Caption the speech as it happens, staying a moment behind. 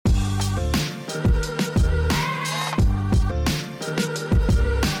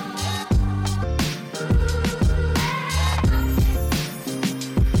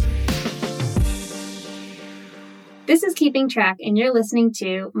Keeping Track, and you're listening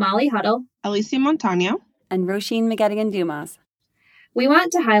to Molly Huddle, Alicia Montano, and Roisin McGettigan-Dumas. We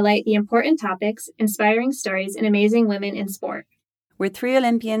want to highlight the important topics, inspiring stories, and amazing women in sport. We're 3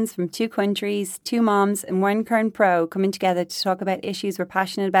 Olympians from 2 countries, 2 moms, and 1 current pro coming together to talk about issues we're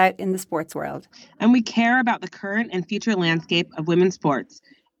passionate about in the sports world. And we care about the current and future landscape of women's sports.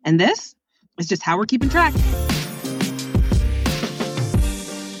 And this is just how we're keeping track.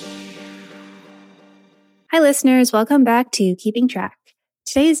 Hi, listeners. Welcome back to Keeping Track.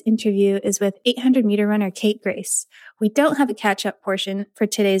 Today's interview is with 800-meter runner Kate Grace. We don't have a catch-up portion for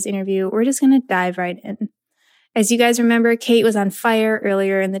today's interview. We're just going to dive right in. As you guys remember, Kate was on fire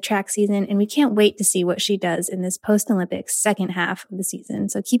earlier in the track season, and we can't wait to see what she does in this post-Olympics second half of the season.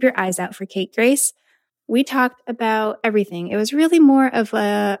 So keep your eyes out for Kate Grace. We talked about everything. It was really more of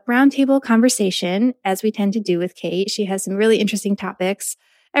a roundtable conversation, as we tend to do with Kate. She has some really interesting topics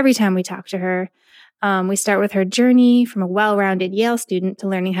every time we talk to her. We start with her journey from a well-rounded Yale student to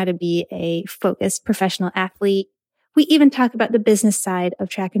learning how to be a focused professional athlete. We even talk about the business side of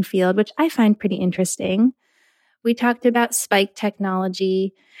track and field, which I find pretty interesting. We talked about spike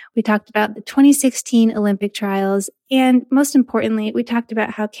technology. We talked about the 2016 Olympic trials. And most importantly, we talked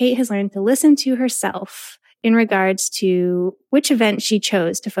about how Kate has learned to listen to herself in regards to which event she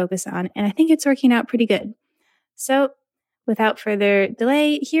chose to focus on. And I think it's working out pretty good. So without further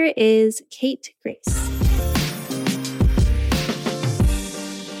delay, here is Kate Grace.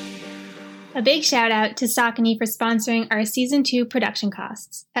 A big shout out to Saucony for sponsoring our Season 2 production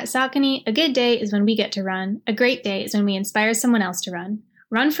costs. At Saucony, a good day is when we get to run. A great day is when we inspire someone else to run.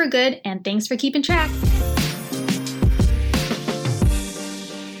 Run for good, and thanks for keeping track.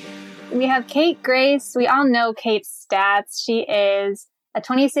 We have Kate Grace. We all know Kate's stats. She is a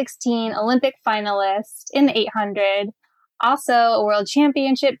 2016 Olympic finalist in the 800, also a world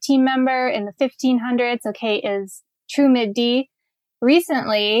championship team member in the 1500. So Kate is true mid-D.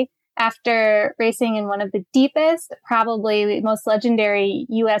 Recently, after racing in one of the deepest, probably most legendary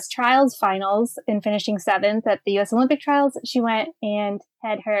U.S. trials finals and finishing 7th at the U.S. Olympic trials, she went and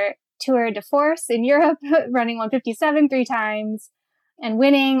had her tour de force in Europe, running 157 3 times and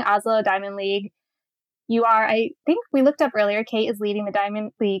winning Oslo Diamond League. You are, I think we looked up earlier, Kate is leading the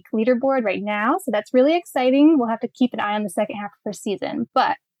Diamond League leaderboard right now. So that's really exciting. We'll have to keep an eye on the second half of her season.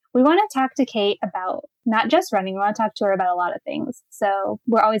 But we want to talk to Kate about not just running. We want to talk to her about a lot of things. So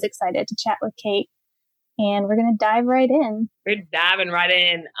we're always excited to chat with Kate. And we're going to dive right in. We're diving right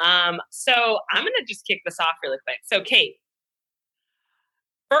in. So I'm going to just kick this off really quick. So Kate,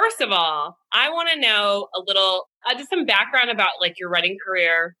 first of all, I want to know a little, just some background about like your running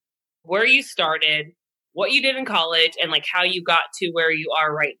career, where you started, what you did in college, and like how you got to where you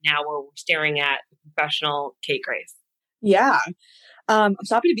are right now, where we're staring at professional Kate Grace. Yeah. I'm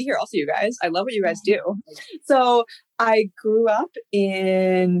so happy to be here also, you guys. I love what you guys do. So I grew up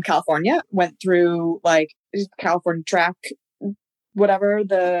in California, went through like California track, whatever.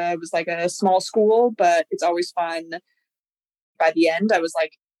 It was like a small school, but it's always fun. By the end, I was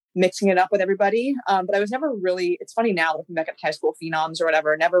like mixing it up with everybody. But I was never really, it's funny now looking back at high school phenoms or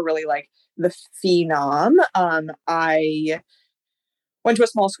whatever, never really like the phenom. I went to a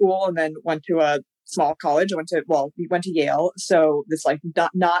small school and then went to a small college. We went to Yale. So this like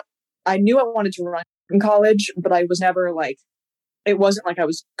not I knew I wanted to run in college, but I was never like, it wasn't like I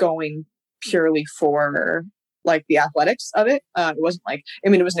was going purely for like the athletics of it. It wasn't like, I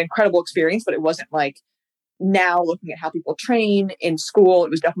mean, it was an incredible experience, but it wasn't like now looking at how people train in school,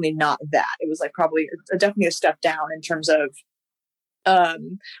 it was definitely not that. It was like probably definitely a step down in terms of,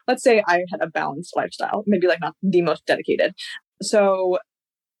 let's say I had a balanced lifestyle, maybe like not the most dedicated. So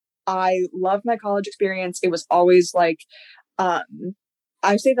I loved my college experience. It was always like,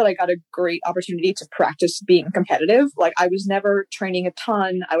 I say that I got a great opportunity to practice being competitive. Like I was never training a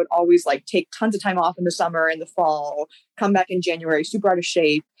ton. I would always like take tons of time off in the summer, in the fall, come back in January, super out of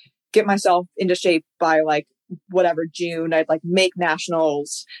shape, get myself into shape by like whatever June. I'd like make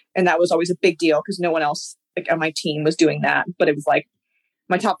nationals. And that was always a big deal because no one else like on my team was doing that. But it was like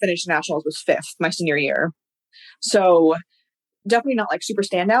my top finish nationals was 5th my senior year. So definitely not like super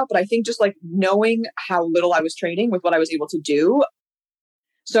standout, but I think just like knowing how little I was training with what I was able to do.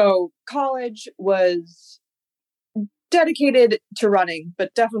 So college was dedicated to running,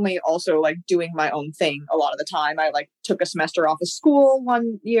 but definitely also like doing my own thing a lot of the time. I like took a semester off of school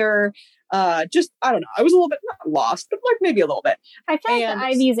one year. I don't know. I was a little bit not lost, but like maybe a little bit. I feel like the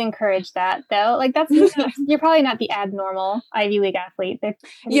Ivies encourage that though. Like that's, you're probably not the abnormal Ivy League athlete.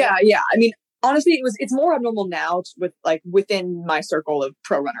 Yeah. I mean, honestly, it's more abnormal now with like within my circle of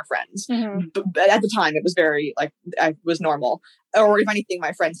pro runner friends. But at the time it was very like, I was normal. Or if anything,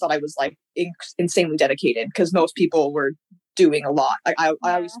 my friends thought I was like insanely dedicated because most people were doing a lot. Like I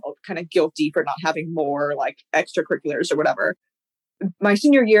always felt kind of guilty for not having more like extracurriculars or whatever. My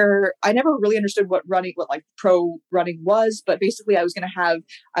senior year, I never really understood what like pro running was, but basically I was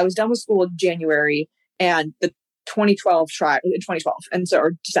done with school in January and the 2012 trial in 2012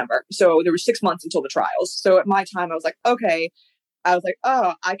 or December. So there were 6 months until the trials. So at my time I was like, okay,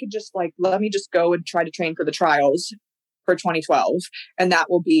 oh, I could just like, let me just go and try to train for the trials for 2012. And that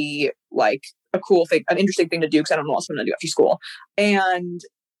will be like a cool thing, an interesting thing to do because I don't know what else I'm going to do after school. And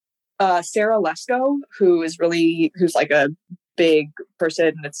Sarah Lesko, who's like a big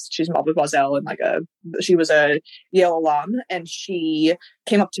person, and she's involved with Oiselle and she was a Yale alum, and she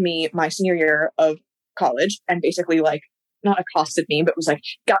came up to me my senior year of college and basically like not accosted me, but was like,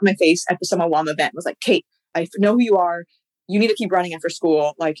 got in my face at the Summer Wam event, was like, Kate, I know who you are. You need to keep running after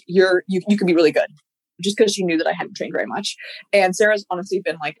school. Like you can be really good. Just because she knew that I hadn't trained very much. And Sarah's honestly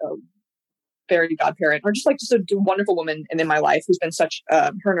been like a very godparent, or just a wonderful woman in my life who's been such,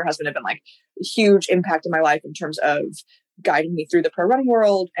 her and her husband have been like a huge impact in my life in terms of guiding me through the pro running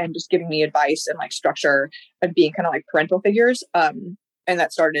world and just giving me advice and like structure and being kind of like parental figures. And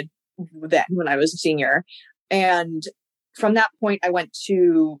that started then when I was a senior. And from that point, I went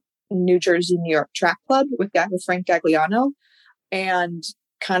to New Jersey, New York Track Club with Frank Gagliano and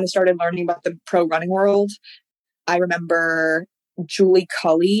kind of started learning about the pro running world. I remember Julie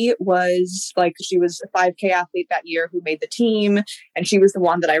Cully she was a 5K athlete that year who made the team. And she was the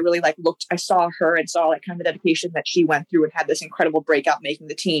one that I really I saw her and saw like kind of the dedication that she went through and had this incredible breakout making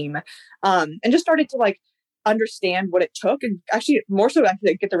the team. And just started to like understand what it took. And actually more so I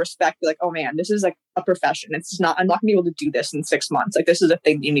could get the respect, like, oh man, this is like a profession. I'm not gonna be able to do this in 6 months. Like this is a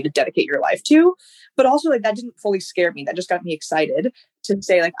thing you need to dedicate your life to. But also like that didn't fully scare me. That just got me excited to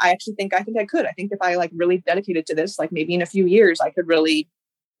say like, I think I could. I think if I like really dedicated to this, like maybe in a few years I could really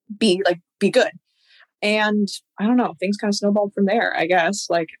be good. And I don't know, things kind of snowballed from there, I guess.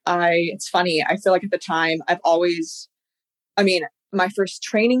 It's funny. I feel like at the time my first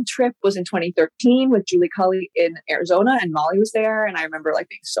training trip was in 2013 with Julie Cully in Arizona, and Molly was there. And I remember like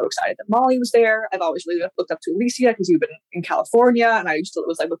being so excited that Molly was there. I've always really looked up to Alicia because you've been in California, and I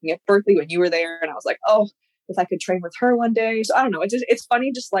was like looking at Berkeley when you were there, and I was like, oh, if I could train with her one day. So I don't know. It's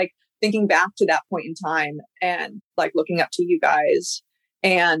funny just like thinking back to that point in time and like looking up to you guys.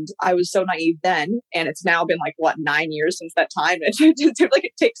 And I was so naive then, and it's now been like 9 years since that time.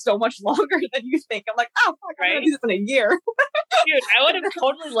 It takes so much longer than you think. I'm like, oh, fuck, I'm gonna do this in a year. Dude, I would have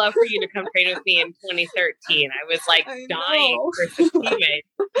totally loved for you to come train with me in 2013. I was like dying for some teammates.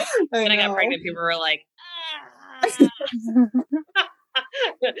 When I got pregnant, people were like,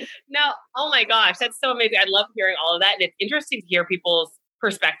 no, oh my gosh, that's so amazing. I love hearing all of that, and it's interesting to hear people's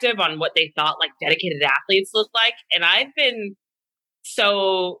perspective on what they thought like dedicated athletes look like. And I've been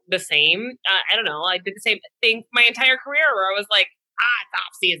so the same. I don't know. I did the same thing my entire career where I was like, it's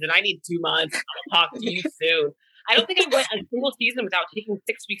off season. I need 2 months. I'll talk to you soon. I don't think I went a single season without taking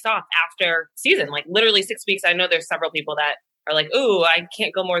 6 weeks off after season. Like literally 6 weeks. I know there's several people that are like, ooh, I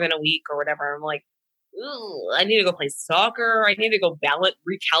can't go more than a week or whatever. I'm like, ooh, I need to go play soccer. I need to go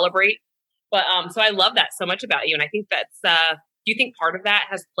recalibrate. But so I love that so much about you. And I think that's, do you think part of that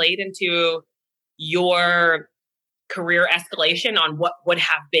has played into your career escalation on what would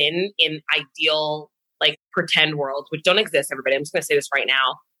have been in ideal, like pretend worlds, which don't exist, everybody. I'm just going to say this right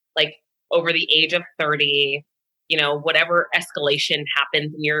now. Like over the age of 30, whatever escalation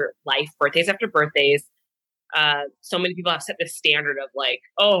happens in your life, birthdays after birthdays, so many people have set this standard of like,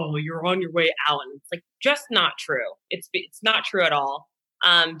 oh, you're on your way out. And it's like, just not true. It's not true at all.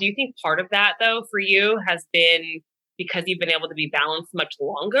 Do you think part of that though, for you has been because you've been able to be balanced much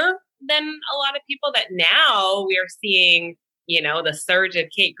longer than a lot of people, that now we are seeing, the surge of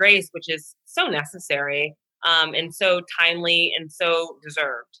Kate Grace, which is so necessary, and so timely and so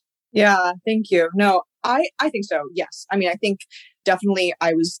deserved? Yeah, thank you. No, I think so. Yes. I mean, I think definitely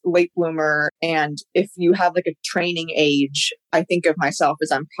I was late bloomer. And if you have like a training age, I think of myself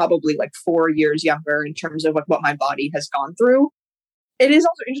as I'm probably like 4 years younger in terms of like what my body has gone through. It is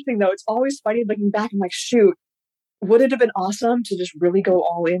also interesting though. It's always funny looking back. I'm like, shoot, would it have been awesome to just really go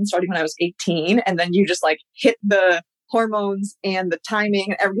all in starting when I was 18 and then you just like hit the hormones and the timing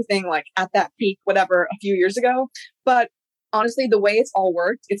and everything like at that peak, whatever, a few years ago. But honestly, the way it's all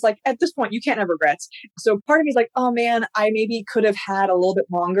worked, it's like at this point, you can't have regrets. So part of me is like, oh man, I maybe could have had a little bit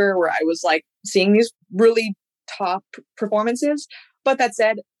longer where I was like seeing these really top performances. But that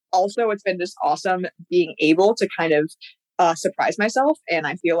said, also, it's been just awesome being able to kind of surprise myself. And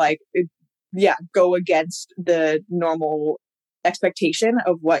I feel like go against the normal expectation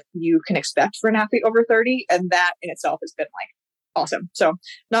of what you can expect for an athlete over 30. And that in itself has been like awesome. So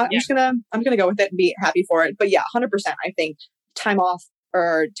I'm gonna go with it and be happy for it. But yeah, 100%. I think time off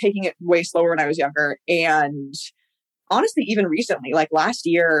or taking it way slower when I was younger. And honestly, even recently, like last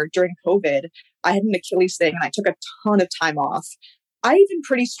year during COVID, I had an Achilles thing and I took a ton of time off. I've been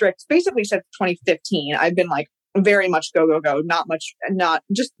pretty strict, basically since 2015. I've been like very much go, not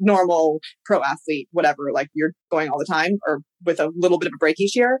just normal pro athlete, whatever, like you're going all the time or with a little bit of a break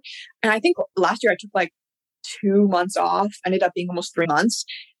each year. And I think last year I took like 2 months off, ended up being almost 3 months.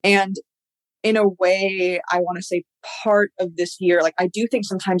 And in a way, I want to say part of this year, like I do think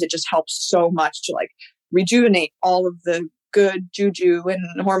sometimes it just helps so much to like rejuvenate all of the good juju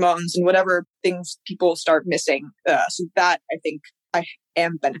and hormones and whatever things people start missing. So that I think I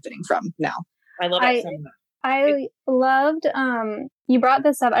am benefiting from now. I love it so much. I loved, you brought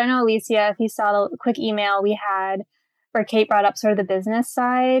this up. I don't know, Alicia, if you saw the quick email we had where Kate brought up sort of the business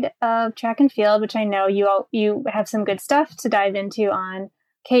side of track and field, which I know you have some good stuff to dive into on.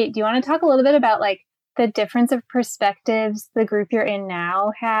 Kate, do you want to talk a little bit about like the difference of perspectives the group you're in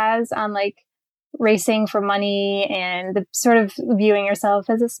now has on like racing for money and the sort of viewing yourself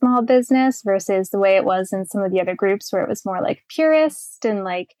as a small business versus the way it was in some of the other groups where it was more like purist and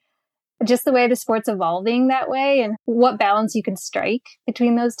like just the way the sport's evolving that way and what balance you can strike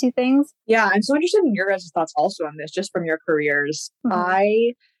between those two things? Yeah, I'm so interested in your guys' thoughts also on this, just from your careers. Mm-hmm.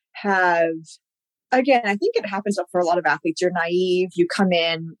 I have, again, I think it happens for a lot of athletes. You're naive, you come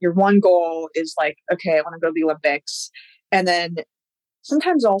in, your one goal is like, okay, I want to go to the Olympics. And then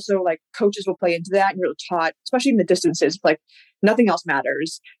sometimes also like coaches will play into that and you're taught, especially in the distances, like nothing else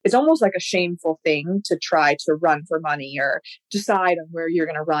matters. It's almost like a shameful thing to try to run for money or decide on where you're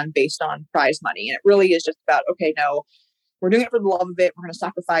going to run based on prize money. And it really is just about, okay, no, we're doing it for the love of it. We're going to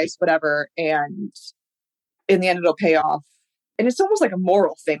sacrifice whatever. And in the end, it'll pay off. And it's almost like a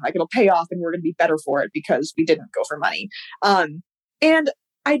moral thing. Like it'll pay off and we're going to be better for it because we didn't go for money. And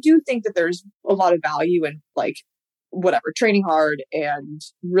I do think that there's a lot of value in like, whatever, training hard and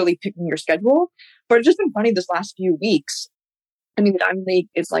really picking your schedule. But it's just been funny this last few weeks. I mean, the Diamond League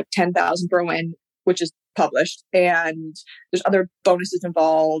is like 10,000 per win, which is published, and there's other bonuses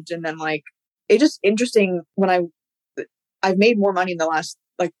involved. And then like, it's just interesting when I've made more money in the last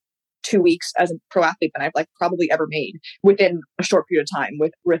like 2 weeks as a pro athlete than I've like probably ever made within a short period of time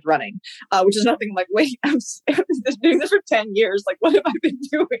with running, which is nothing like, wait, I'm doing this for 10 years. Like, what have I been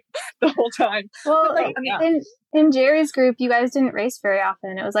doing the whole time? Well, like, in Jerry's group, you guys didn't race very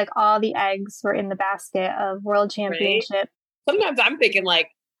often. It was like all the eggs were in the basket of world championship. Right? Sometimes I'm thinking like,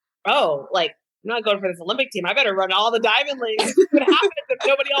 oh, like I'm not going for this Olympic team. I better run all the Diamond Leagues. What happens if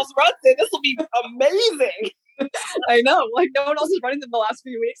nobody else runs it? This will be amazing. I know, like no one else is running them the last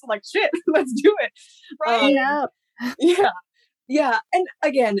few weeks. I'm like, shit, let's do it. Right. Yeah. And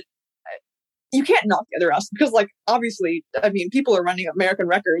again, you can't knock the other us because like, obviously, I mean, people are running American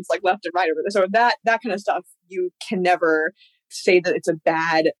records like left and right over this. So that kind of stuff, you can never say that it's a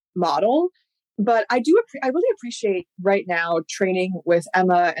bad model. But I really appreciate right now training with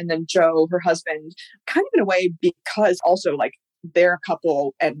Emma and then Joe, her husband, kind of in a way, because also like their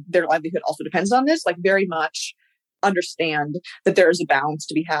couple and their livelihood also depends on this, like very much understand that there is a balance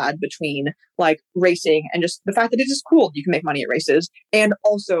to be had between like racing and just the fact that it is cool. You can make money at races and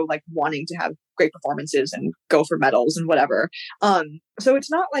also like wanting to have great performances and go for medals and whatever. So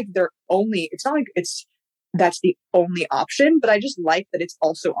it's not like that's the only option, but I just like that it's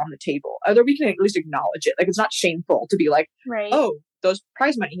also on the table. Either we can at least acknowledge it. Like it's not shameful to be like, right. Oh, those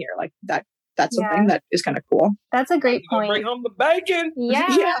prize money here. Like that's something that is kind of cool. That's a great point. Bring home the bacon. Yeah.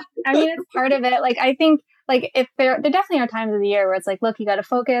 I mean, it's part of it. Like, I think like if there definitely are times of the year where it's like, look, you got to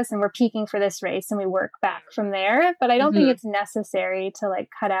focus and we're peaking for this race and we work back from there. But I don't think it's necessary to like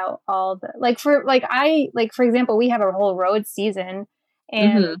cut out all the, like for example, we have a whole road season.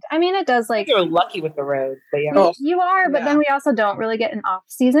 And I mean, it does like... You're lucky with the road. But yeah. You are, but then we also don't really get an off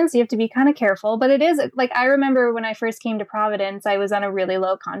season. So you have to be kind of careful. But it is like, I remember when I first came to Providence, I was on a really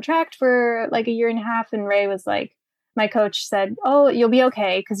low contract for like a year and a half. And Ray was like, my coach said, oh, you'll be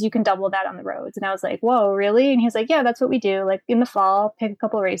okay because you can double that on the roads. And I was like, whoa, really? And he was like, yeah, that's what we do. Like in the fall, pick a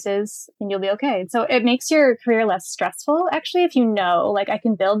couple races and you'll be okay. So it makes your career less stressful, actually, if you know, like I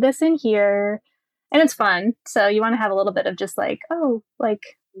can build this in here. And it's fun. So you want to have a little bit of just like, oh, like,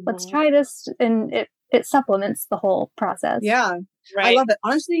 let's try this. And it supplements the whole process. Yeah. Right. I love it.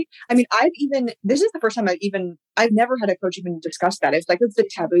 Honestly, I mean, this is the first time I've never had a coach even discuss that. It's like, it's a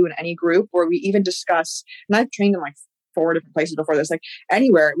taboo in any group where we even discuss, and I've trained in like 4 different places before this, like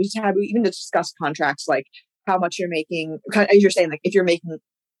anywhere, it was taboo even to discuss contracts, like how much you're making, as you're saying, like if you're making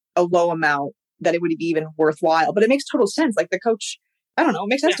a low amount that it would be even worthwhile. But it makes total sense. Like the coach, I don't know, it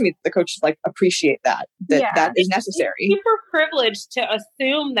makes sense to me that the coach like appreciate that is necessary. It's super privileged to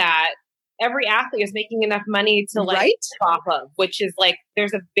assume that every athlete is making enough money to like live off of, which is like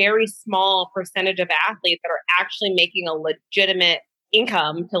there's a very small percentage of athletes that are actually making a legitimate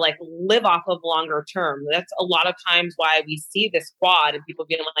income to like live off of longer term. That's a lot of times why we see this squad and people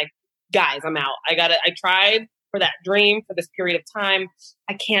being like, guys, I'm out. I tried for that dream for this period of time.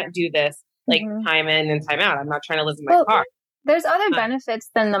 I can't do this like time in and time out. I'm not trying to live in my car. There's other benefits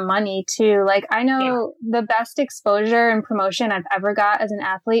than the money too. Like I know the best exposure and promotion I've ever got as an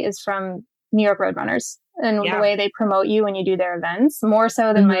athlete is from New York Roadrunners and the way they promote you when you do their events, more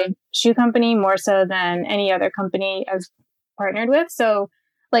so than my shoe company, more so than any other company I've partnered with. So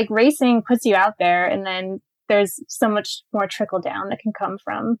like racing puts you out there, and then there's so much more trickle down that can come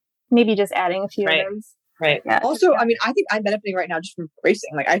from maybe just adding a few of those. Right. Yeah. Also, I mean, I think I'm benefiting right now just from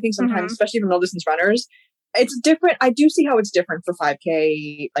racing. Like I think sometimes, especially for middle distance runners, it's different. I do see how it's different for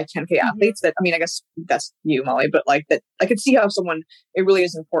 5K, like 10K athletes that, I mean, I guess that's you, Molly, but like that, I could see how someone, it really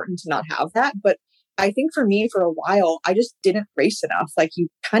is important to not have that. But I think for me, for a while, I just didn't race enough. Like I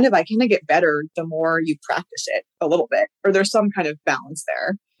kind of get better the more you practice it a little bit, or there's some kind of balance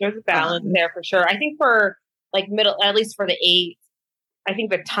there. There's a balance there for sure. I think for like middle, at least for the 8, I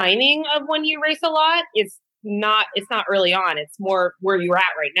think the timing of when you race a lot it's not early on. It's more where you're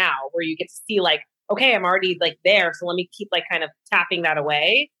at right now, where you get to see like, okay, I'm already like there. So let me keep like kind of tapping that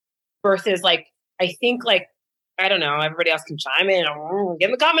away versus like, I think like, I don't know, everybody else can chime in or get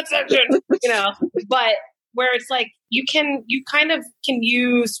in the comment section, but where it's like, you kind of can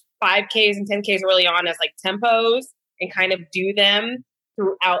use 5Ks and 10Ks early on as like tempos and kind of do them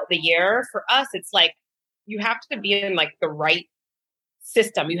throughout the year. For us, it's like, you have to be in like the right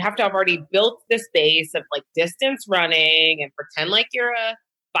system. You have to have already built this base of like distance running and pretend like you're a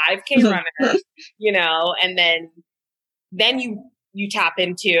 5K runner, and then you tap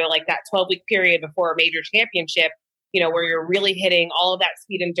into like that 12-week period before a major championship, where you're really hitting all of that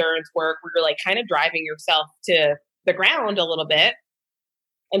speed endurance work, where you're like kind of driving yourself to the ground a little bit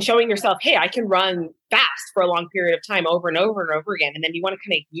and showing yourself, hey, I can run fast for a long period of time over and over and over again. And then you want to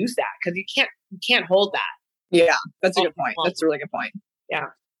kind of use that because you can't hold that. Yeah, that's a good point. That's a really good point. Yeah.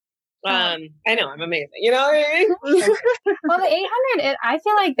 I know, I'm amazing. You know what I mean? Well, the 800, I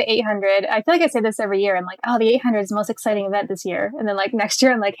feel like the 800, I feel like I say this every year. I'm like, oh, the 800 is the most exciting event this year. And then like next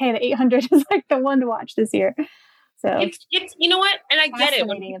year, I'm like, hey, the 800 is like the one to watch this year. So it's you know what? And I get it.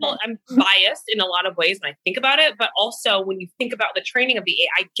 When people, I'm biased in a lot of ways when I think about it, but also when you think about the training of the 8,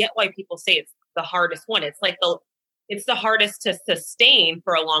 I get why people say it's the hardest one. It's like it's the hardest to sustain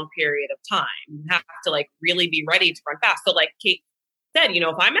for a long period of time. You have to like really be ready to run fast. So like Kate said,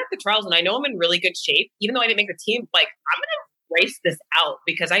 if I'm at the trials and I know I'm in really good shape, even though I didn't make the team, like I'm going to race this out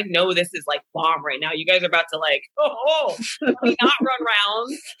because I know this is like bomb right now. You guys are about to like, let me not run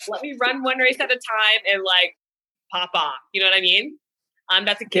rounds. Let me run one race at a time and like pop off. You know what I mean? I'm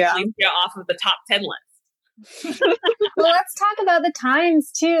about to kick Alicia off of the top 10 list. Well, let's talk about the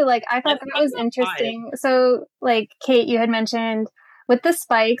times too. Like I thought that was interesting. So like Kate, you had mentioned with the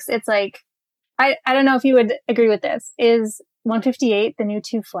spikes, it's like, I don't know if you would agree with this. Is 158 the new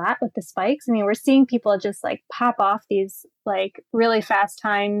 2 flat with the spikes? I mean, we're seeing people just like pop off these like really fast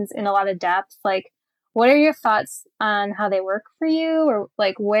times in a lot of depth. Like, what are your thoughts on how they work for you, or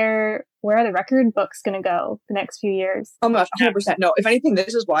like where are the record books going to go the next few years? Oh my gosh, 100%. No, if anything,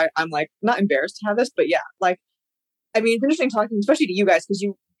 this is why I'm like not embarrassed to have this, but yeah, like, I mean, it's interesting talking, especially to you guys, because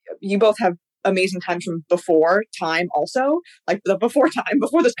you both have amazing times from before time also, like the before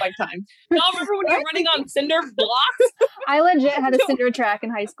the spike time. Y'all remember when you were running on cinder blocks? I legit had a cinder track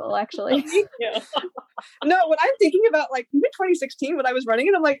in high school, actually. No, when I'm thinking about like even 2016 when I was running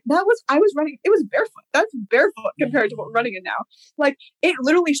it, I'm like, I was running, it was barefoot. That's barefoot compared to what we're running it now. Like it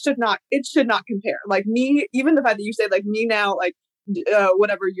literally should not compare. Like me, even the fact that you say like me now, like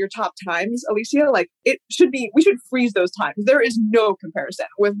whatever your top times, Alicia, like we should freeze those times. There is no comparison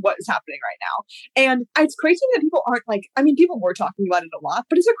with what is happening right now. And it's crazy that people aren't like, I mean, people were talking about it a lot,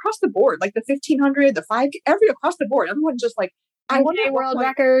 but it's across the board, like the 1500, the 5, across the board. Everyone just like, I want a world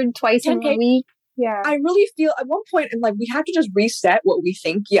record twice in a week. Yeah. I really feel at one point, and like, we have to just reset what we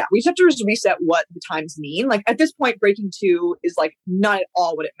think. Yeah. We just have to just reset what the times mean. Like at this point, breaking 2 is like not at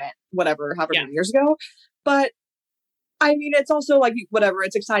all what it meant, however many years ago. But I mean, it's also like, whatever,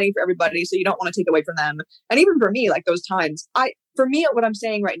 it's exciting for everybody. So you don't want to take away from them. And even for me, like those times, for me, what I'm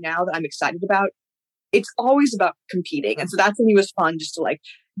saying right now that I'm excited about, it's always about competing. And so that's when it was fun just to like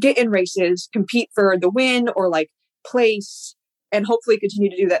get in races, compete for the win or like place, and hopefully continue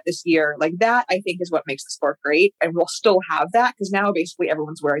to do that this year. Like that, I think, is what makes the sport great. And we'll still have that because now basically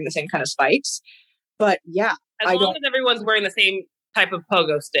everyone's wearing the same kind of spikes. But yeah, as long as everyone's wearing the same type of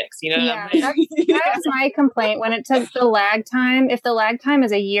pogo sticks, you know? Yeah, that was my complaint when it took the lag time. If the lag time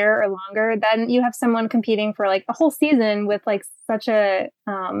is a year or longer, then you have someone competing for like a whole season with like such a,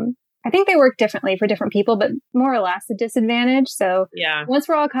 I think they work differently for different people, but more or less a disadvantage. So yeah, once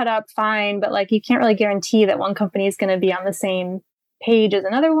we're all caught up, fine. But like, you can't really guarantee that one company is going to be on the same page as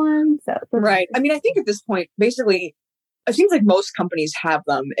another one. So right. I mean, I think at this point, basically, it seems like most companies have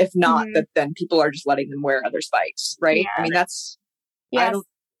them. If not, that then people are just letting them wear other spikes, right? Yeah. I mean, that's... Yes.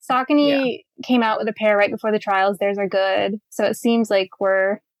 Saucony came out with a pair right before the trials. Theirs are good. So it seems like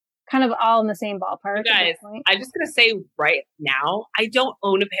we're kind of all in the same ballpark. You guys, I'm just going to say right now, I don't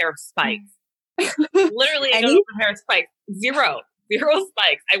own a pair of spikes. Literally, I don't own a pair of spikes. Zero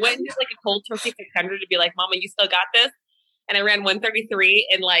spikes. I went and did like a cold turkey 600 to be like, Mama, you still got this? And I ran 133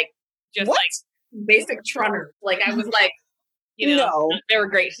 in like, just like basic trunner. Like I was like, you know, they were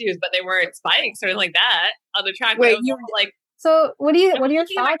great shoes, but they weren't spikes or anything like that on the track. Wait, you like, so what are your thoughts?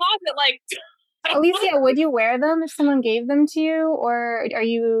 Closet, like, Alicia, would you wear them if someone gave them to you, or are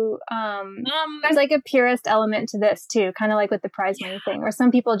you there's like a purist element to this too, kind of like with the prize money thing, where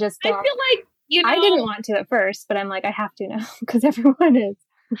some people just don't. I feel like, you know, I didn't want to at first, but I'm like, I have to now because everyone is.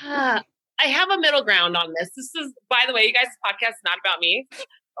 I have a middle ground on this. This is, by the way, you guys' podcast is not about me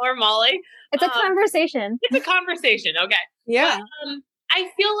or Molly. It's a conversation. It's a conversation. Okay. Yeah. But, I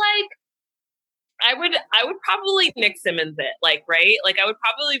feel like I would probably Nick Simmons it, like, right? Like, I would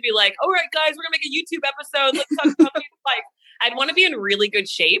probably be like, all right, guys, we're gonna make a YouTube episode. Let's talk about these spikes. I'd want to be in really good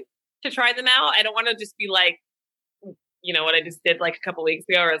shape to try them out. I don't want to just be like, you know, what I just did like a couple weeks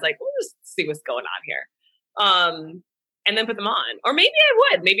ago, where I was like, we'll just see what's going on here. And then put them on. Or maybe I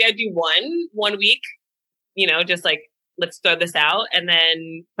would. Maybe I'd do one week, you know, just like, let's throw this out and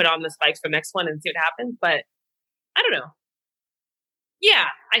then put on the spikes for the next one and see what happens. But I don't know. Yeah,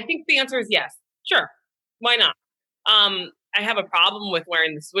 I think the answer is yes. Sure. Why not? I have a problem with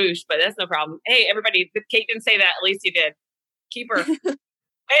wearing the swoosh, but that's no problem. Hey, everybody, Kate didn't say that. At least you did. Keep her.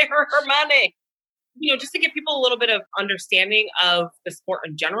 Pay her her money. You know, just to give people a little bit of understanding of the sport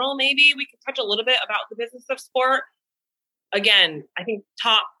in general, maybe we could touch a little bit about the business of sport. Again, I think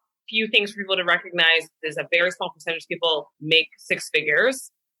top few things for people to recognize is a very small percentage of people make six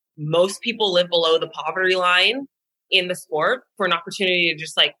figures. Most people live below the poverty line in the sport for an opportunity to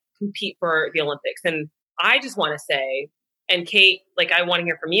just like compete for the Olympics. And I just want to say, and Kate, like, I want to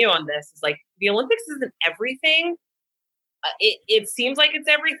hear from you on this, is like, the Olympics isn't everything. It seems like it's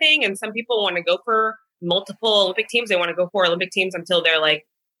everything. And some people want to go for multiple Olympic teams. They want to go for Olympic teams until they're like,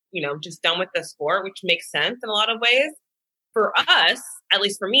 you know, just done with the sport, which makes sense in a lot of ways. For us, at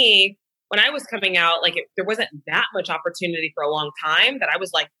least for me, when I was coming out, like, there wasn't that much opportunity for a long time that I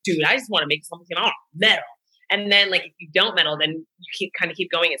was like, dude, I just want to make something. I want to medal. And then, like, if you don't medal, then you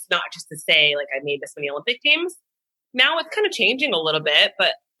keep going. It's not just to say, like, I made this many Olympic teams. Now it's kind of changing a little bit,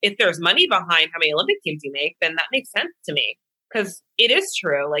 but if there's money behind how many Olympic teams you make, then that makes sense to me, because it is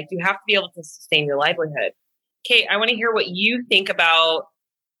true. Like, you have to be able to sustain your livelihood. Kate, I want to hear what you think about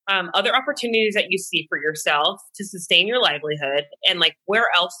other opportunities that you see for yourself to sustain your livelihood, and like where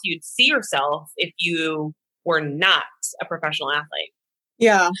else you'd see yourself if you were not a professional athlete.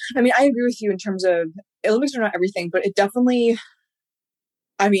 Yeah. I mean, I agree with you in terms of Olympics are not everything, but it definitely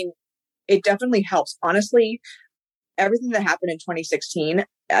helps. Honestly, everything that happened in 2016,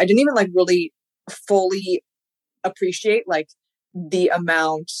 I didn't even like really fully appreciate like the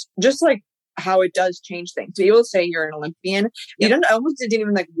amount, just like how it does change things. To be able to say you're an Olympian, you don't, I almost didn't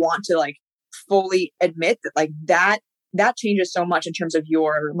even like want to like fully admit that like that changes so much in terms of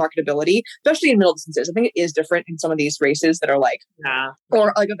your marketability, especially in middle distances. I think it is different in some of these races that are like,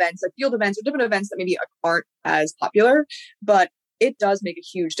 or like events, like field events or different events that maybe aren't as popular, but it does make a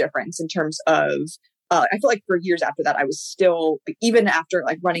huge difference in terms of, I feel like for years after that, I was still, even after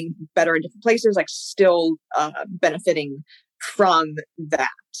like running better in different places, like still benefiting from that.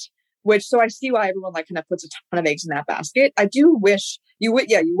 Which, so I see why everyone like kind of puts a ton of eggs in that basket. I do wish you wish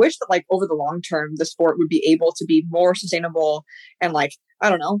that like over the long term, the sport would be able to be more sustainable and like, I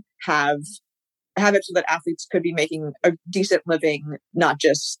don't know, have it so that athletes could be making a decent living, not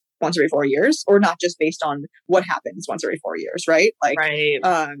just once every 4 years, or not just based on what happens once every 4 years, right? Like, right.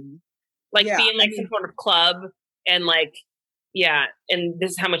 Being like some sort of club and like, yeah, and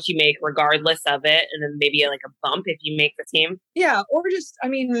this is how much you make regardless of it, and then maybe like a bump if you make the team. Yeah, or just, I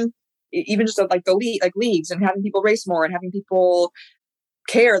mean, even just like the leagues and having people race more and having people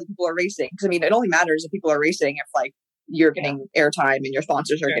care that people are racing. Because I mean, it only matters if people are racing if like you're getting airtime and your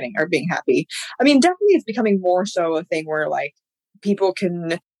sponsors are being happy. I mean, definitely it's becoming more so a thing where like people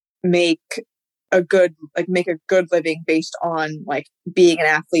can make a good living based on like being an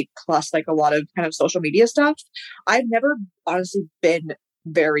athlete plus like a lot of kind of social media stuff. I've never honestly been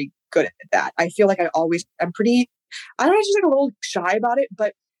very good at that. I feel like I'm pretty, I don't know, just like a little shy about it,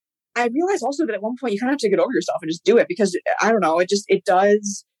 but I realized also that at one point you kind of have to get over yourself and just do it, because I don't know, it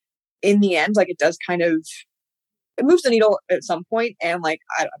does in the end, like it does kind of, it moves the needle at some point. And like,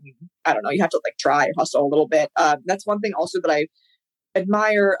 I don't know, you have to like try and hustle a little bit. That's one thing also that I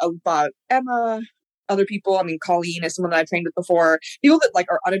admire about Emma, other people. I mean, Colleen is someone that I've trained with before. People that like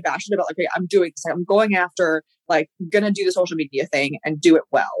are unabashed about like, okay, I'm doing this. I'm going after, like, gonna do the social media thing and do it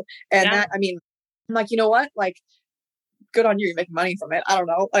well. And that, I mean, I'm like, you know what? Like, good on you. You're making money from it. I don't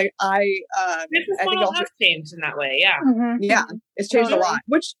know. Like business model has changed in that way. Yeah. Mm-hmm. Yeah, it's changed a lot.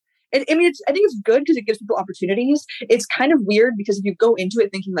 Which I think it's good because it gives people opportunities. It's kind of weird because if you go into it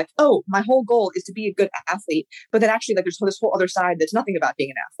thinking like, oh, my whole goal is to be a good athlete, but then actually like there's this whole other side that's nothing about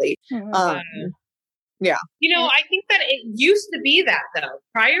being an athlete. Mm-hmm. Yeah. You know, I think that it used to be that though.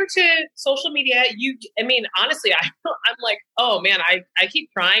 Prior to social media, honestly, I'm like, oh man, I keep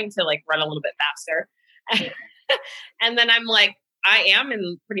trying to like run a little bit faster. And then I'm like, I am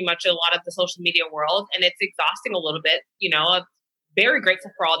in pretty much a lot of the social media world, and it's exhausting a little bit. You know, I'm very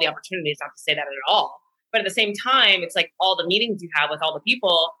grateful for all the opportunities, not to say that at all. But at the same time, it's like all the meetings you have with all the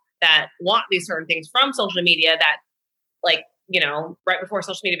people that want these certain things from social media that, like, you know, right before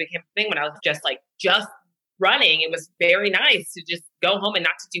social media became a thing, when I was just running, it was very nice to just go home and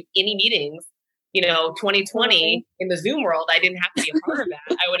not to do any meetings. You know, 2020 in the Zoom world, I didn't have to be a part of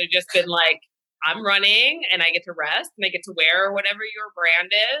that. I would have just been like, I'm running and I get to rest and I get to wear whatever your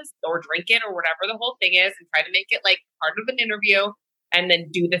brand is or drink it or whatever the whole thing is and try to make it like part of an interview and then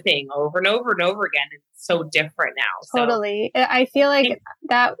do the thing over and over and over again. It's so different now. Totally. I feel like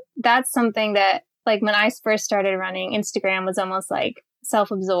that's something that, like, when I first started running, Instagram was almost like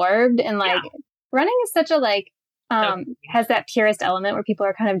self-absorbed, and like running is such a like, has that purist element where people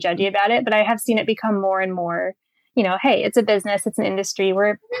are kind of judgy about it. But I have seen it become more and more, you know, hey, it's a business, it's an industry.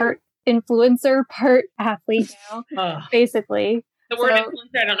 We're part influencer, part athlete now, basically. The word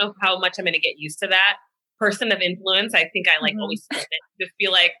influencer, I don't know how much I'm going to get used to that. Person of influence, I think I like always skip it. Just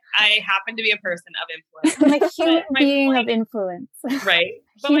feel like I happen to be a person of influence. Like a human being of influence. Right.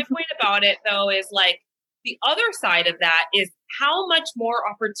 But my point about it though is like the other side of that is how much more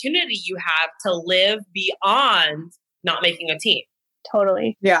opportunity you have to live beyond not making a team.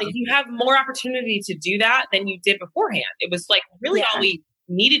 Totally. Yeah. Like you have more opportunity to do that than you did beforehand. It was like really all we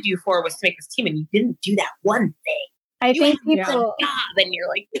needed you for was to make this team, and you didn't do that one thing. I think people, then you're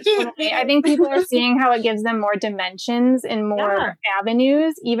like, I think people are seeing how it gives them more dimensions and more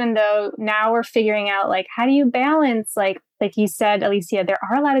avenues, even though now we're figuring out like, how do you balance, like you said, Alicia, there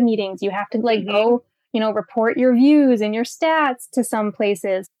are a lot of meetings. You have to like go, you know, report your views and your stats to some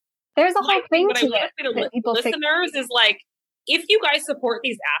places. There's a whole thing to it. People listeners is like, if you guys support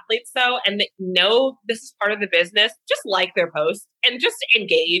these athletes though, and that know this is part of the business, just like their posts and just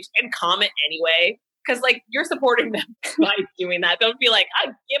engage and comment anyway. Because, like, you're supporting them by doing that. Don't be like, a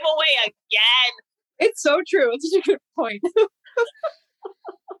giveaway again. It's so true. It's such a good point.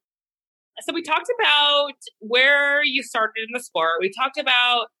 So we talked about where you started in the sport. We talked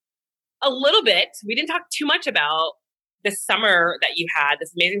about a little bit. We didn't talk too much about this summer that you had,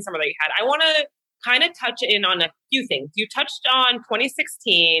 this amazing summer that you had. I want to kind of touch in on a few things. You touched on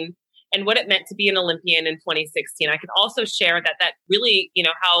 2016 and what it meant to be an Olympian in 2016. I can also share that really, you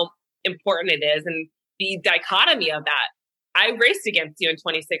know, how important it is and the dichotomy of that. I raced against you in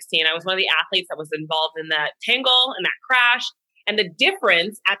 2016. I was one of the athletes that was involved in that tangle and that crash. And the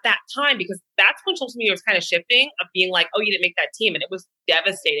difference at that time, because that's when social media was kind of shifting of being like, oh, you didn't make that team. And it was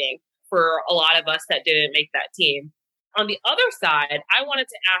devastating for a lot of us that didn't make that team. On the other side, I wanted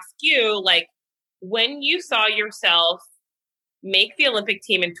to ask you, like, when you saw yourself make the Olympic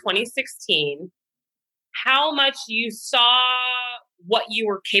team in 2016, how much you saw what you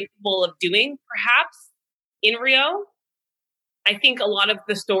were capable of doing, perhaps, in Rio. I think a lot of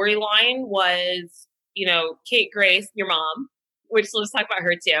the storyline was, you know, Kate Grace, your mom, which let's talk about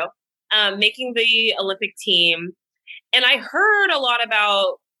her too, making the Olympic team. And I heard a lot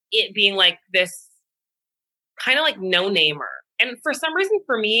about it being like this kind of like no-namer. And for some reason,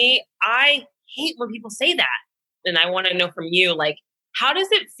 for me, I hate when people say that. And I want to know from you, like, how does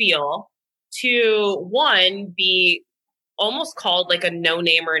it feel to, one, be almost called like a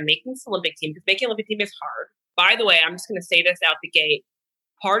no-namer and making this Olympic team? Because making an Olympic team is hard. By the way, I'm just going to say this out the gate.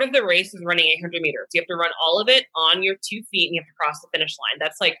 Part of the race is running 800 meters. You have to run all of it on your 2 feet and you have to cross the finish line.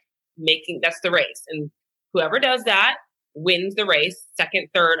 That's like that's the race. And whoever does that wins the race. Second,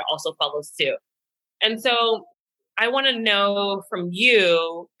 third also follows suit. And so I want to know from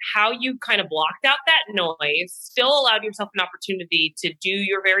you how you kind of blocked out that noise, still allowed yourself an opportunity to do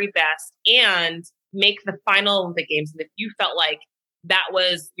your very best and make the final Olympic Games. And if you felt like that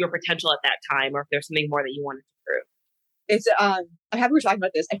was your potential at that time, or if there's something more that you wanted to prove. It's I'm happy we're talking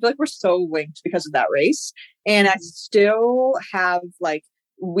about this. I feel like we're so linked because of that race, and I still have like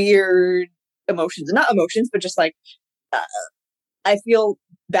weird emotions, not emotions, but just like I feel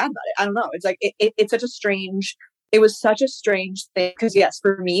bad about it. I don't know. It's like it's such a strange. It was such a strange thing because yes,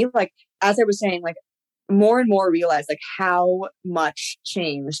 for me, like as I was saying, like more and more realized like how much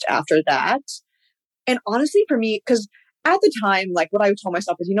changed after that, and honestly, for me, because at the time, like what I told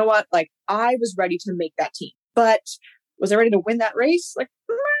myself is, you know what, like I was ready to make that team, but was I ready to win that race? Like,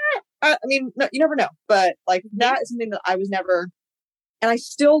 I mean, no, you never know. But like that is something that I was never, and I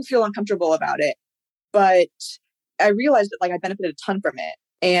still feel uncomfortable about it. But I realized that like I benefited a ton from it.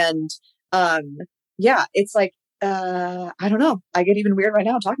 And yeah, it's like, I don't know. I get even weird right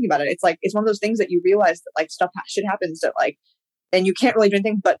now talking about it. It's like, it's one of those things that you realize that like shit happens that like, and you can't really do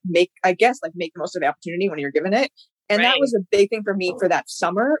anything but make the most of the opportunity when you're given it. And that was a big thing for me for that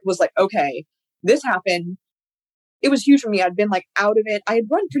summer was like, okay, this happened. It was huge for me. I'd been like out of it. I had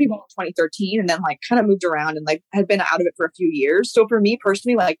run pretty well in 2013 and then like kind of moved around and like had been out of it for a few years. So for me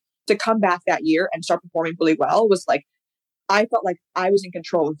personally, like to come back that year and start performing really well was like, I felt like I was in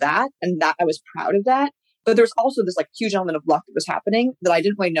control of that and that I was proud of that. But there's also this like huge element of luck that was happening that I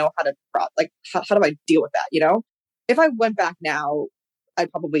didn't really know how to, like, how do I deal with that? You know, if I went back now,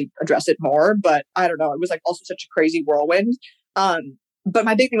 I'd probably address it more, but I don't know. It was like also such a crazy whirlwind. But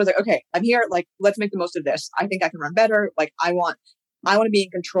my big thing was like, okay, I'm here. Like, let's make the most of this. I think I can run better. Like, I want to be in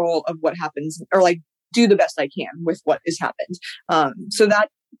control of what happens or like do the best I can with what has happened. So that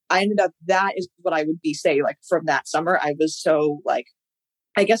that is what I would say, like from that summer, I was so like,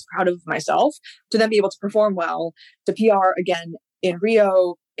 I guess proud of myself to then be able to perform well, to PR again in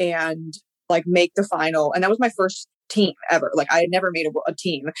Rio and like make the final. And that was my first team ever. Like I had never made a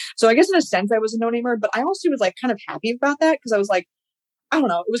team. So I guess in a sense I was a no-namer, but I also was like kind of happy about that because I was like, I don't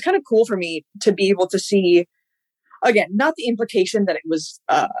know, it was kind of cool for me to be able to see, again, not the implication that it was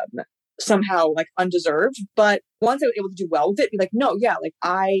somehow like undeserved, but once I was able to do well with it, be like, no, yeah, like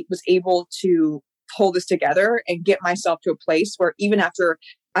I was able to hold this together and get myself to a place where even after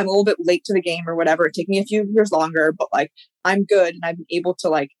I'm a little bit late to the game or whatever, it took me a few years longer, but like I'm good and I've been able to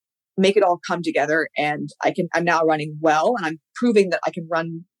like make it all come together and I'm now running well and I'm proving that I can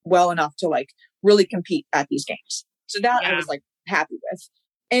run well enough to like really compete at these games. So that I was like happy with.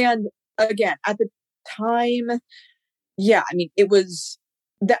 And again, at the time, yeah, I mean, it was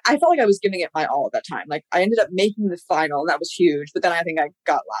that I felt like I was giving it my all at that time. Like I ended up making the final. That was huge. But then I think I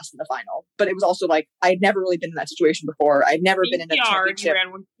got last in the final. But it was also like, I had never really been in that situation before. I'd never been in a championship. You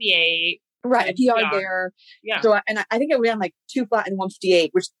ran 158. Right. I PR'd there. Yeah. So, I think I ran like 2 flat and 158,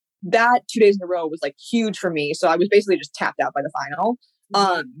 which that 2 days in a row was like huge for me. So I was basically just tapped out by the final.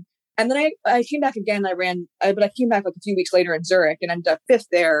 Mm-hmm. And then I came back again. But I came back like a few weeks later in Zurich and ended up 5th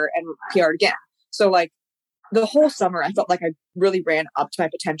there and PR'd again. So like the whole summer, I felt like I really ran up to my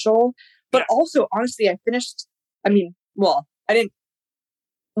potential. But also, honestly, I didn't.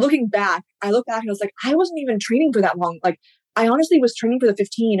 Looking back, I look back and I was like, I wasn't even training for that long. Like I honestly was training for the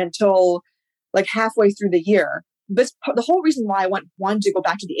 15 until like halfway through the year. The whole reason why I wanted to go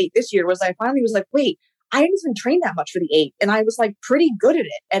back to the 8 this year was I finally was like, wait, I didn't even train that much for the 8. And I was like pretty good at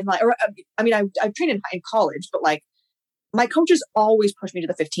it. And like, I trained in college, but like my coaches always pushed me to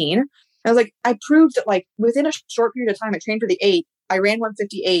the 15. And I was like, I proved that like within a short period of time, I trained for the 8. I ran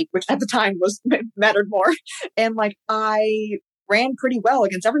 158, which at the time mattered more. And like, I ran pretty well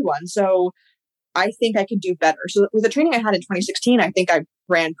against everyone. So I think I could do better. So with the training I had in 2016, I think I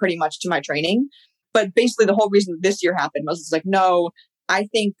ran pretty much to my training. But basically the whole reason this year happened was like, no, I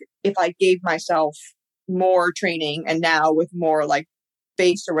think if I gave myself more training and now with more like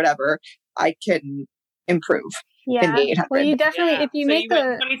base or whatever, I can improve. Yeah. In the 800. Well, you definitely, if you make the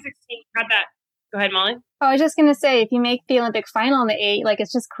 2016, had that. Go ahead, Molly. I was just going to say, if you make the Olympic final in the 8, like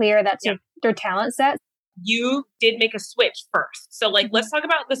it's just clear that's your talent set. You did make a switch first. So like, let's talk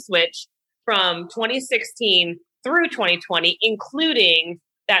about the switch from 2016 through 2020, including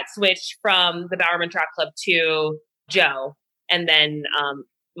that switch from the Bowerman Track Club to Joe and then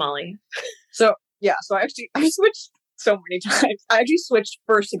Molly. So I switched so many times. I actually switched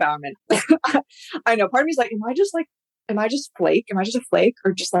first to Bowerman. I know part of me is like, am I just a flake? Am I just a flake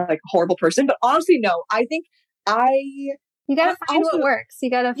or just like a horrible person? But honestly, no, I think you gotta find what works. You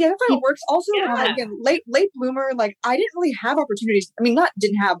gotta find what works. Also, again, late bloomer, like I didn't really have opportunities. I mean, not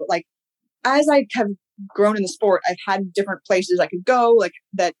didn't have, but like as I have grown in the sport, I've had different places I could go, like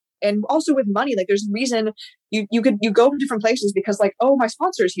that And also with money, like there's a reason you go to different places because like, oh, my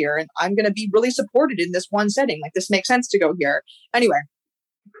sponsor's here and I'm going to be really supported in this one setting. Like this makes sense to go here. Anyway,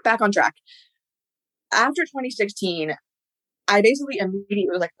 back on track. After 2016, I basically immediately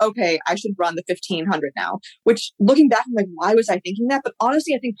was like, okay, I should run the 1500 now, which looking back, I'm like, why was I thinking that? But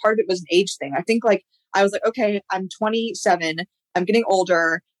honestly, I think part of it was an age thing. I think like, I was like, okay, I'm 27. I'm getting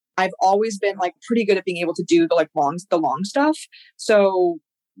older. I've always been like pretty good at being able to do the long stuff. So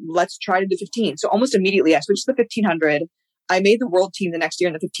let's try to do 15. So almost immediately I switched to the 1500. I made the world team the next year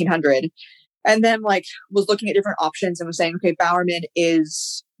in the 1500. And then like was looking at different options and was saying, okay, Bowerman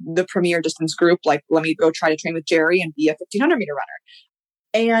is the premier distance group. Like, let me go try to train with Jerry and be a 1500 meter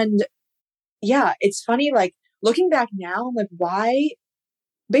runner. And yeah, it's funny, like looking back now, I'm like, why?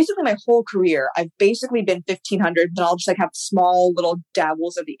 Basically my whole career, I've basically been 1500, and I'll just like have small little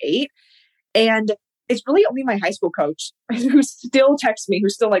dabbles of the 8. And it's really only my high school coach who still texts me,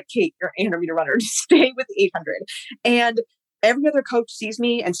 who's still like, Kate, you're an 800 meter runner, stay with the 800. And every other coach sees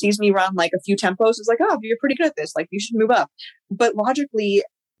me run like a few tempos. It's like, oh, you're pretty good at this. Like you should move up. But logically,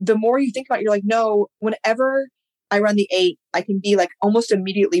 the more you think about it, you're like, no, whenever I run the 8, I can be like almost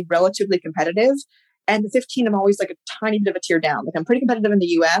immediately relatively competitive. And the 15, I'm always like a tiny bit of a tier down. Like I'm pretty competitive in the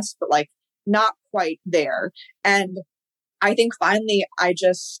US, but like not quite there. And I think finally I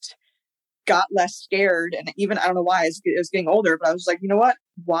just got less scared. And even, I don't know why, it was getting older, but I was like, you know what?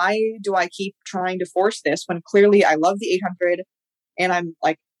 Why do I keep trying to force this when clearly I love the 800 and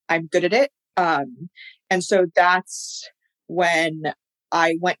I'm good at it. And so that's when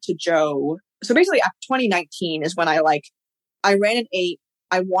I went to Joe. So basically 2019 is when I ran an 8.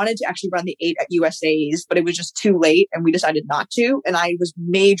 I wanted to actually run the 8 at USA's, but it was just too late and we decided not to. And I was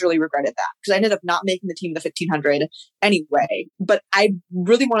majorly regretted that because I ended up not making the team the 1500 anyway. But I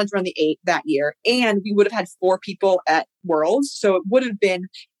really wanted to run the 8 that year. And we would have had 4 people at Worlds. So it would have been,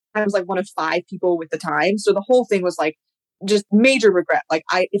 I was like one of 5 people with the time. So the whole thing was like just major regret. Like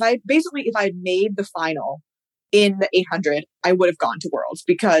if I had made the final in the 800, I would have gone to Worlds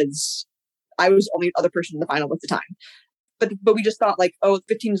because I was the only other person in the final at the time. But we just thought like, oh,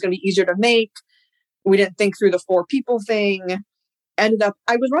 15 is going to be easier to make. We didn't think through the 4 people thing. Ended up,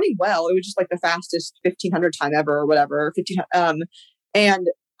 I was running well. It was just like the fastest 1500 time ever or whatever. And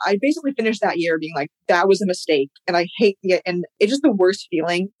I basically finished that year being like, that was a mistake. And I hate and it's just the worst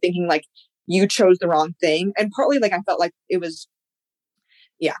feeling thinking like you chose the wrong thing. And partly like, I felt like it was,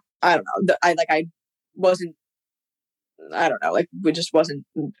 yeah, I don't know. I wasn't, I don't know, like it just wasn't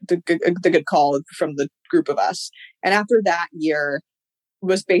the good call from the group of us. And after that year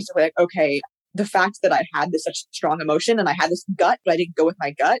was basically like, okay, the fact that I had this such strong emotion and I had this gut, but I didn't go with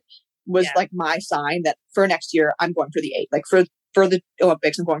my gut was like my sign that for next year, I'm going for the 8. Like for the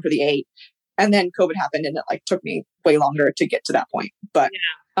Olympics, I'm going for the 8. And then COVID happened and it like took me way longer to get to that point. But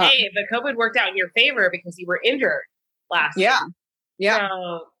hey, but COVID worked out in your favor because you were injured last year. Yeah.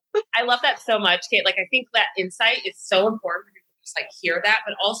 So I love that so much, Kate. Like, I think that insight is so important for people to just like hear that.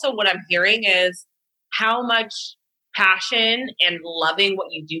 But also what I'm hearing is how much passion and loving what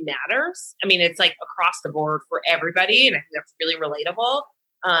you do matters. I mean, it's like across the board for everybody. And I think that's really relatable.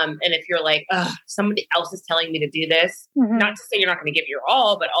 And if you're like, somebody else is telling me to do this, not to say you're not going to give your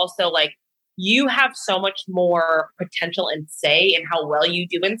all, but also like you have so much more potential and say in how well you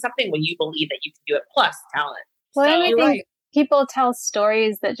do in something when you believe that you can do it, plus talent. Well, so, and I think people tell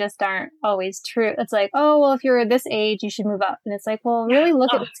stories that just aren't always true. It's like, oh, well, if you're this age, you should move up. And it's like, well, really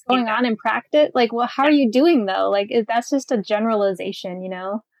look at what's going on in practice. Like, well, how are you doing though? Like, that's just a generalization, you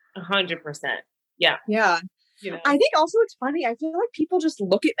know? 100%. Yeah. Yeah. You know? I think also it's funny. I feel like people just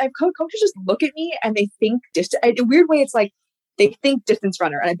look at, coaches just look at me and they think distance. In a weird way, it's like they think distance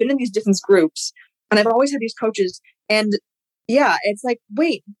runner. And I've been in these distance groups and I've always had these coaches and yeah, it's like,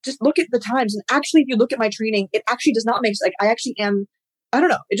 wait, just look at the times. And actually, if you look at my training, it actually does not make sense. Like, I actually am, I don't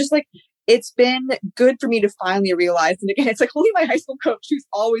know. It just like, it's been good for me to finally realize. And again, it's like only my high school coach who's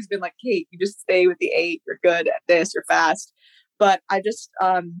always been like, Kate, you just stay with the 8. You're good at this. You're fast. But I just,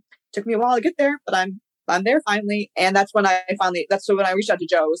 took me a while to get there, but I'm there finally. And that's when so when I reached out to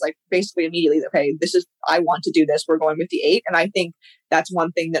Joe, it was like basically immediately, okay, I want to do this. We're going with the 8. And I think that's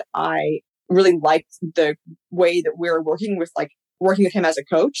one thing that I really liked the way that we're working with him as a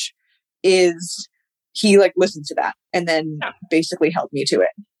coach is he like listened to that and then basically helped me to it.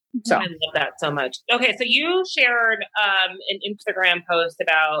 So I love that so much. Okay. So you shared an Instagram post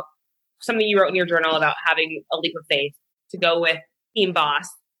about something you wrote in your journal about having a leap of faith to go with Team Boss.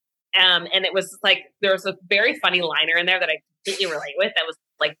 And it was like, there was a very funny liner in there that I completely relate with. That was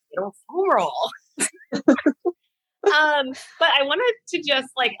like, foam roll. But I wanted to just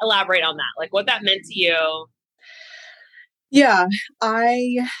like elaborate on that, like what that meant to you. Yeah,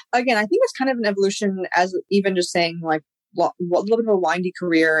 I think it's kind of an evolution, as even just saying like a little bit of a windy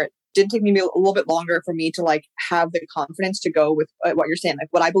career. It did take me a little bit longer for me to like have the confidence to go with what you're saying, like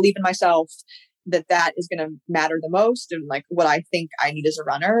what I believe in myself, that is going to matter the most, and like what I think I need as a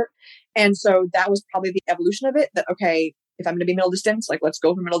runner. And so that was probably the evolution of it, that okay, if I'm going to be middle distance, like let's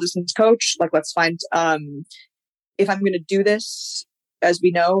go for middle distance coach, like let's find if I'm going to do this, as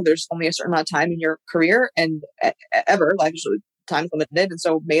we know, there's only a certain amount of time in your career and ever, like time's limited. And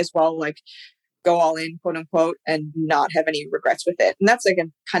so may as well like go all in, quote unquote, and not have any regrets with it. And that's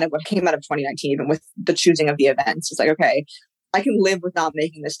again kind of what came out of 2019, even with the choosing of the events. It's like, okay, I can live with not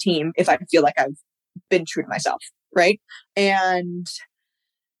making this team if I feel like I've been true to myself. Right. And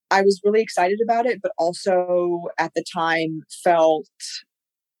I was really excited about it, but also at the time felt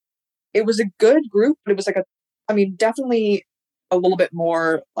it was a good group, but it was like definitely a little bit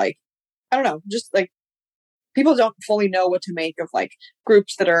more like, I don't know, just like people don't fully know what to make of like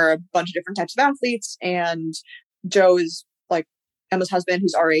groups that are a bunch of different types of athletes. And Joe is like Emma's husband,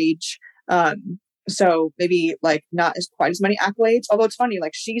 who's our age. So maybe like not quite as many accolades, although it's funny,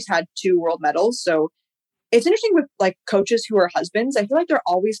 like she's had 2 world medals. So it's interesting with like coaches who are husbands. I feel like they're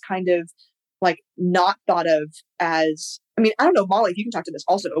always kind of like not thought of as, I don't know, Molly, if you can talk to this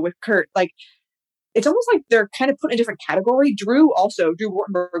also with Kurt, like it's almost like they're kind of put in a different category. Drew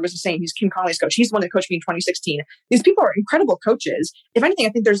Wartenberg was the same. He's Kim Connolly's coach. He's the one that coached me in 2016. These people are incredible coaches. If anything, I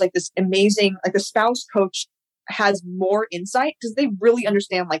think there's like this amazing, like the spouse coach has more insight because they really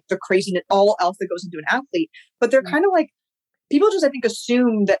understand like the craziness, all else that goes into an athlete. But they're kind of like, people just, I think,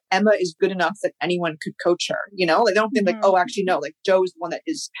 assume that Emma is good enough that anyone could coach her, you know? Like they don't think like, oh, actually, no, like Joe's the one that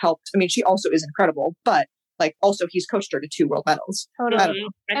is helped. She also is incredible, but like also he's coached her to 2 world medals. Totally.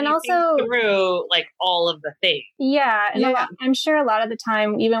 And also through like all of the things. Yeah. And I'm sure a lot of the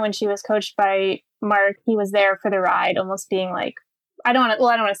time, even when she was coached by Mark, he was there for the ride, almost being like, I don't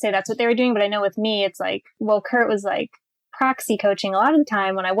want to say that's what they were doing, but I know with me, it's like, well, Kurt was like proxy coaching a lot of the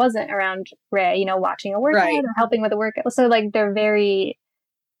time when I wasn't around Ray, you know, watching a workout or helping with a workout. So like they're very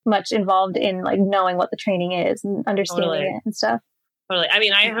much involved in like knowing what the training is and understanding it and stuff. Totally. I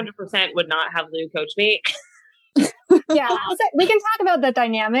 100% would not have Lou coach me. Yeah, we can talk about the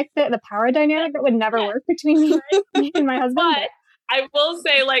dynamic, the power dynamic that would never work between me and my husband. But I will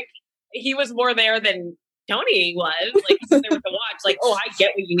say, like, he was more there than Tony was. Like, he was there with the watch. Like, oh, I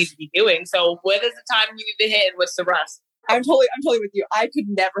get what you need to be doing. So, when is the time you need to hit? And what's the rust? I'm totally with you. I could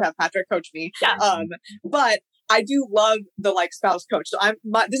never have Patrick coach me. Yeah. But I do love the like spouse coach. So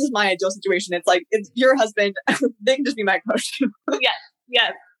this is my ideal situation. It's like, it's your husband. They can just be my coach.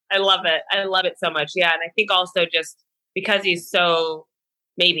 Yes. I love it. I love it so much. Yeah. And I think also just because he's so,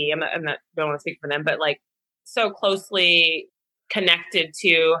 maybe I'm not don't want to speak for them, but like so closely connected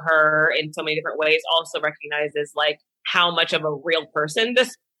to her in so many different ways, also recognizes like how much of a real person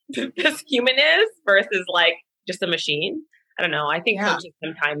this human is versus like just a machine. I don't know. I think coaching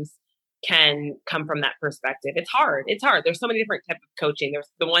sometimes can come from that perspective. It's hard. There's so many different types of coaching. There's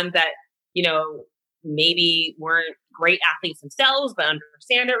the ones that, you know, maybe weren't great athletes themselves, but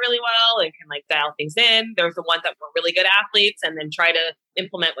understand it really well and can like dial things in. There's the ones that were really good athletes and then try to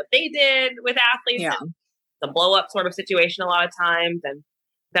implement what they did with athletes. Yeah. The blow up sort of situation a lot of times. And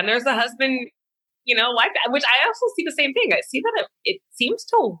then there's the husband, you know, wife, which I also see the same thing. I see that it seems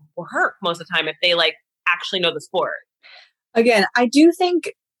to work most of the time if they like actually know the sport. Again, I do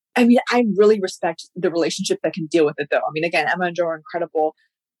think, I really respect the relationship that can deal with it though. Again, Emma and Joe are incredible.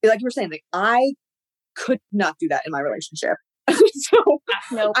 Like you were saying, like I could not do that in my relationship. So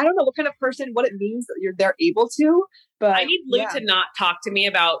nope. I don't know what kind of person, what it means that they're able to, but I need Lou to not talk to me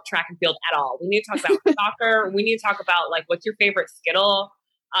about track and field at all. We need to talk about soccer. We need to talk about like, what's your favorite Skittle?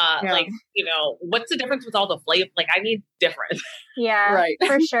 Like, you know, what's the difference with all the flavor? Like I need different. Yeah, right.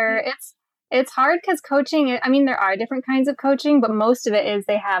 For sure. It's hard because coaching, there are different kinds of coaching, but most of it is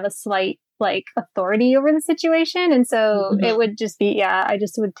they have a slight like authority over the situation. And so it would just be, I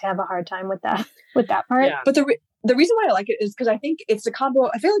just would have a hard time with that part. Yeah. But the reason why I like it is because I think it's a combo.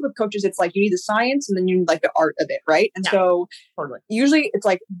 I feel like with coaches, it's like you need the science and then you need like the art of it. Right. And so usually it's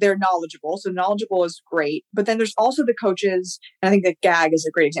like they're knowledgeable. So knowledgeable is great. But then there's also the coaches. And I think that GAG is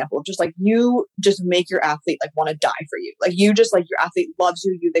a great example of just like, you just make your athlete like want to die for you. Like you just like your athlete loves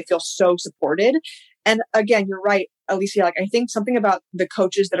you. They feel so supported. And again, you're right, Alicia. Like I think something about the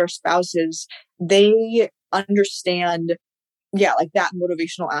coaches that are spouses, they understand, like that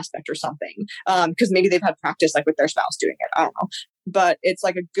motivational aspect or something. Because maybe they've had practice like with their spouse doing it. I don't know, but it's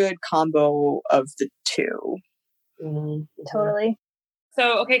like a good combo of the two. Mm-hmm. Totally.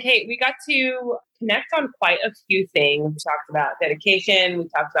 So, okay, Kate, we got to connect on quite a few things. We talked about dedication. We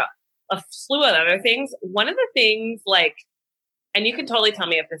talked about a slew of other things. One of the things, like and you can totally tell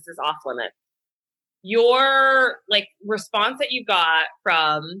me if this is off limit. Your like response that you got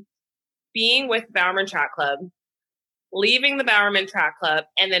from being with Bowerman Track Club, leaving the Bowerman Track Club,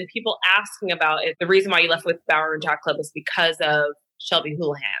 and then people asking about it. The reason why you left with Bowerman Track Club is because of Shelby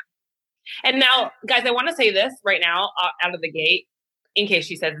Houlihan. And now, guys, I want to say this right now out of the gate, in case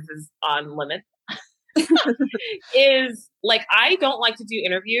she says this is on limits, is like, I don't like to do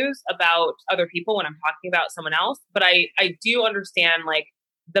interviews about other people when I'm talking about someone else, but I do understand like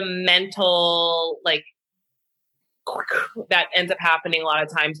the mental, like, that ends up happening a lot of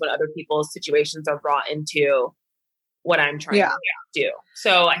times when other people's situations are brought into what I'm trying to do.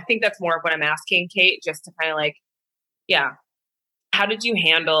 So I think that's more of what I'm asking, Kate, just to kind of like, how did you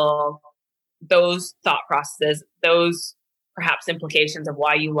handle those thought processes, those perhaps implications of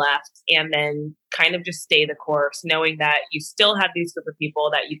why you left, and then kind of just stay the course, knowing that you still had these group of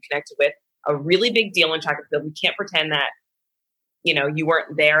people that you connected with, a really big deal in track and field. We can't pretend that, you know, you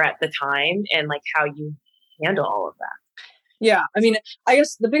weren't there at the time, and like how you handle all of that. Yeah. I mean, I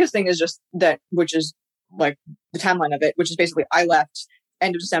guess the biggest thing is just that, which is like the timeline of it, which is basically I left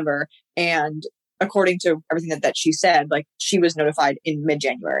end of December, and according to everything that she said, like she was notified in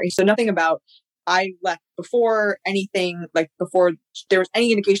mid-January. So nothing about I left before anything, like before there was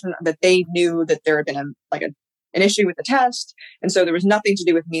any indication that they knew that there had been an issue with the test. And so there was nothing to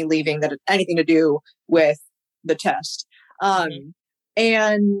do with me leaving that had anything to do with the test.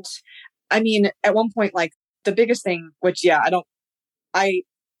 And I mean, at one point, like the biggest thing, which, I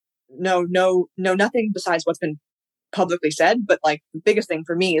know nothing besides what's been publicly said, but like the biggest thing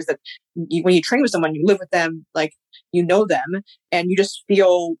for me is that when you train with someone, you live with them, like you know them, and you just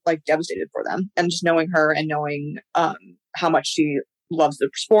feel like devastated for them. And just knowing her and knowing how much she loves the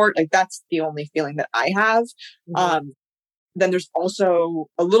sport, like that's the only feeling that I have. Then there's also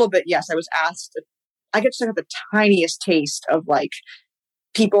a little bit, yes, I was asked, I get to have the tiniest taste of like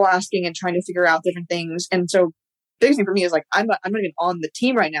people asking and trying to figure out different things. And so the biggest thing for me is like, I'm not even on the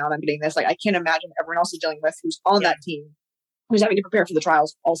team right now and I'm getting this. Like, I can't imagine what everyone else is dealing with who's on that team, who's having to prepare for the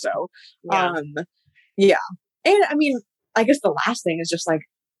trials also. And I mean, I guess the last thing is just like,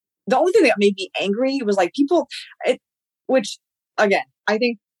 the only thing that made me angry was like people, which again, I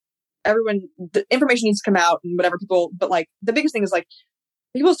think the information needs to come out and whatever people, but like the biggest thing is like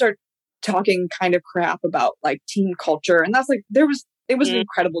people start talking kind of crap about like team culture. And that's like, it was an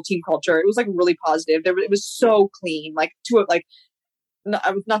incredible team culture. It was like really positive. It was so clean, like to a, like,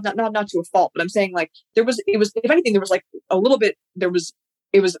 I was not to a fault, but I'm saying like it was, if anything, there was like a little bit, it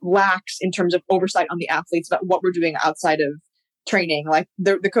was lax in terms of oversight on the athletes about what we're doing outside of training. Like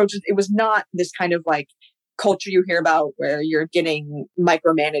the coaches, it was not this kind of like culture you hear about where you're getting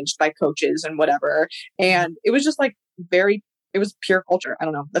micromanaged by coaches and whatever. And it was just like it was pure culture. I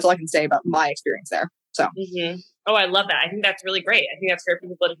don't know. That's all I can say about my experience there. So. Oh, I love that. I think that's really great. I think that's great for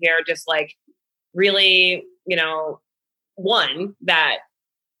people to hear. Just like really, you know, one, that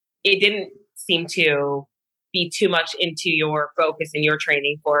it didn't seem to be too much into your focus and your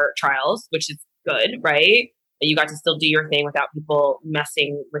training for trials, which is good, right? That you got to still do your thing without people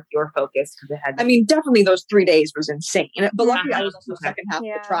messing with your focus. I mean, definitely those 3 days was insane. But luckily I was also the second half of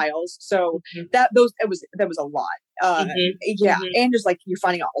the trials. So that was a lot. And just like you're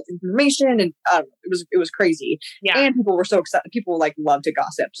finding out all the information, and it was crazy. And people were so excited. People like love to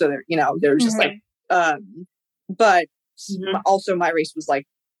gossip. So they're just like, but also my race was like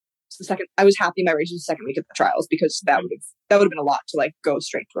the second. I was happy my race was the second week of the trials, because that would have been a lot to like go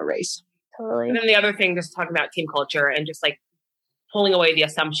straight to a race. Totally. And then the other thing, just talking about team culture and just like pulling away the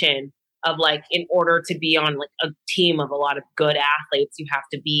assumption of like, in order to be on like a team of a lot of good athletes, you have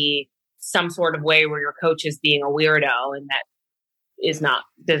to be some sort of way where your coach is being a weirdo, and that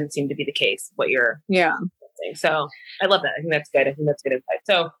doesn't seem to be the case. What you're saying. So I love that. I think that's good. I think that's good insight.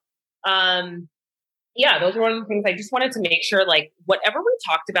 So, those are one of the things I just wanted to make sure, like whatever we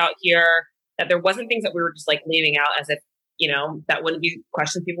talked about here, that there wasn't things that we were just like leaving out as if, that wouldn't be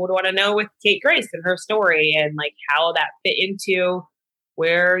questions people would want to know with Kate Grace and her story and like how that fit into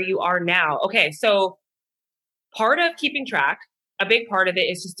where you are now. Okay. So part of keeping track, a big part of it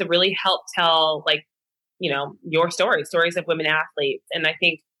is just to really help tell like, your stories of women athletes. And I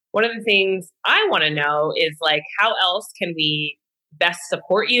think one of the things I want to know is like, how else can we best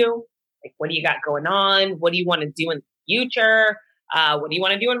support you? Like, what do you got going on? What do you want to do in the future? What do you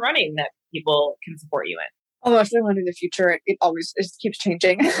want to do in running that people can support you in? Oh, I still want in the future. It keeps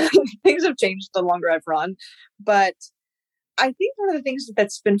changing. Things have changed the longer I've run. But I think one of the things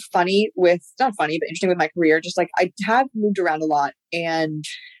that's been not funny, but interesting with my career, just like I have moved around a lot, and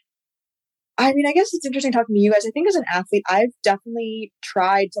I mean, I guess it's interesting talking to you guys. I think as an athlete, I've definitely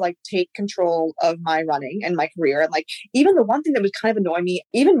tried to like take control of my running and my career. And like, even the one thing that was kind of annoying me,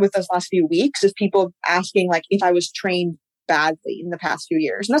 even with those last few weeks, is people asking like if I was trained badly in the past few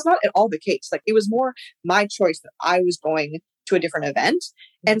years. And that's not at all the case. Like, it was more my choice that I was going to a different event.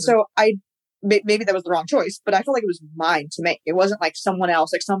 And so maybe that was the wrong choice, but I felt like it was mine to make. It wasn't like someone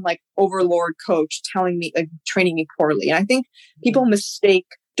else, like some like overlord coach telling me, like training me poorly. And I think people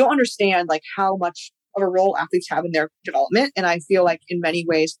don't understand like how much of a role athletes have in their development. And I feel like in many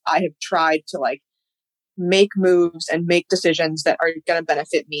ways I have tried to like make moves and make decisions that are going to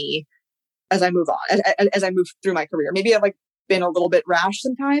benefit me as I move on, as I move through my career. Maybe I've like been a little bit rash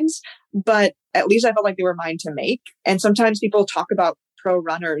sometimes, but at least I felt like they were mine to make. And sometimes people talk about pro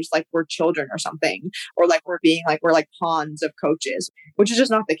runners like we're children or something, or like we're like pawns of coaches, which is just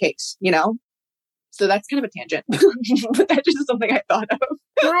not the case, you know? So that's kind of a tangent, but that's just something I thought of.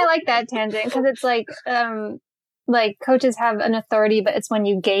 Well, I like that tangent because it's like coaches have an authority, but it's when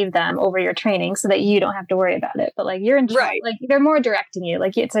you gave them over your training so that you don't have to worry about it. But like you're in charge, right. Like they're more directing you.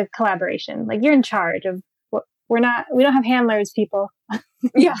 Like it's a collaboration. Like you're in charge of what we don't have handlers, people.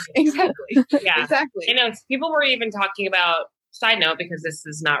 Yeah, exactly. Yeah, exactly. You know, people were even talking about, side note, because this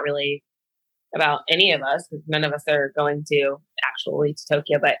is not really about any of us, because none of us are going to actually to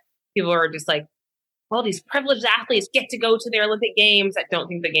Tokyo, but people were just like, well, these privileged athletes get to go to their Olympic Games. I don't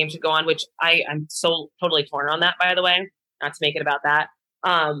think the games should go on, which I'm so totally torn on that, by the way, not to make it about that.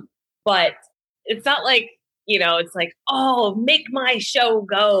 But it's not like, you know, it's like, oh, make my show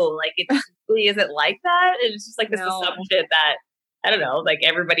go. Like, it really isn't like that. It's just like this assumption that, I don't know, like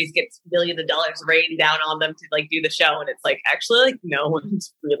everybody's gets millions of dollars rained down on them to like do the show. And it's like, actually, like no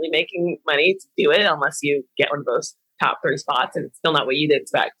one's really making money to do it unless you get one of those top 3 spots, and it's still not what you'd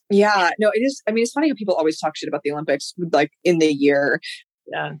expect. Yeah, no, it is. I mean, it's funny how people always talk shit about the Olympics, like in the year.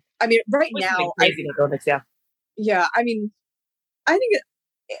 Yeah. I mean, right now, crazy to Olympics, yeah. Yeah, I mean, I think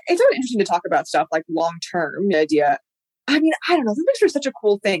it's really interesting to talk about stuff like long term. The idea. I mean, I don't know. The Olympics are such a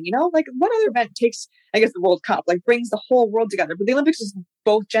cool thing, you know. Like, what other event takes, I guess, the World Cup, like brings the whole world together? But the Olympics is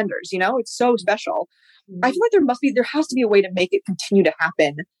both genders, you know. It's so special. I feel like there has to be a way to make it continue to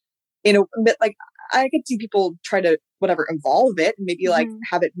happen. In a bit, like I could see people try to evolve it and maybe like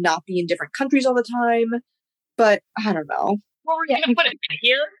have it not be in different countries all the time. But I don't know. Well, we're gonna put it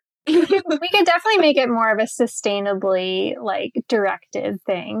here. We could definitely make it more of a sustainably like directed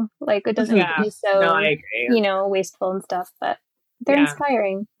thing. Like it doesn't have to be so, I agree. You know, wasteful and stuff, but they're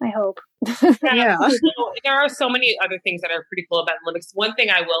inspiring, I hope. Yeah. There are so many other things that are pretty cool about the Olympics. One thing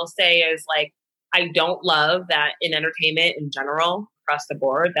I will say is like, I don't love that in entertainment in general, across the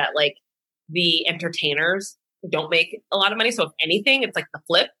board, that like the entertainers don't make a lot of money. So if anything, it's like the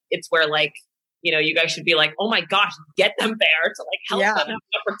flip. It's where like, you know, you guys should be like, oh my gosh, get them there to like help them have an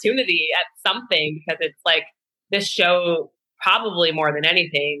opportunity at something, because it's like this show probably more than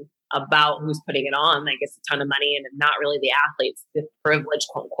anything about who's putting it on. Like it's a ton of money and not really the athletes, the privileged,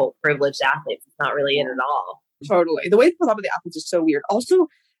 quote unquote, privileged athletes. It's not really in at all. Totally. The way people talk about the athletes is so weird. Also,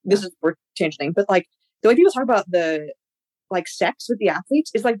 this is worth changing, but like the way people talk about the like sex with the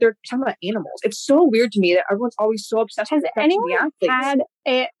athletes is like they're talking about animals. It's so weird to me that everyone's always so obsessed with sex with the athletes.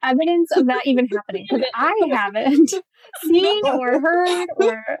 Had evidence of that even happening? Because I haven't seen or heard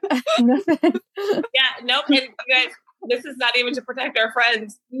or nothing. Yeah, nope. And you guys, this is not even to protect our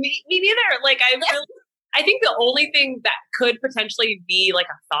friends. Me neither. Like I think the only thing that could potentially be like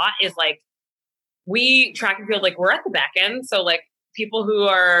a thought is like we track and field, like we're at the back end, so like people who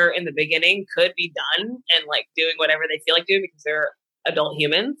are in the beginning could be done and like doing whatever they feel like doing because they're adult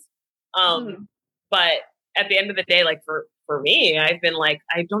humans. But at the end of the day, like for me, I've been like,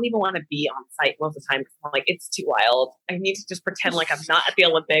 I don't even want to be on site most of the time because I'm like, it's too wild. I need to just pretend like I'm not at the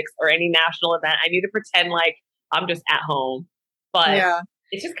Olympics or any national event. I need to pretend like I'm just at home. But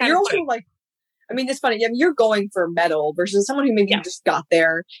it's just kind you're of also funny. like, I mean, it's funny. I mean, you're going for a medal versus someone who maybe just got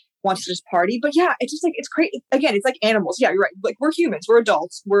there, wants to just party. But yeah, it's just like, it's great. Again, it's like animals. Yeah, you're right. Like we're humans, we're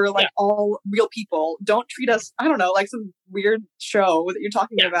adults, we're like all real people. Don't treat us, I don't know, like some weird show that you're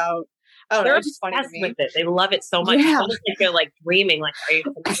talking about. I don't know. It's just funny to me. With it. They love it so much. Yeah. It's almost like they're like dreaming, like, are you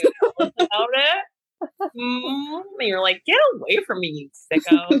thinking about it? And you're like, get away from me, you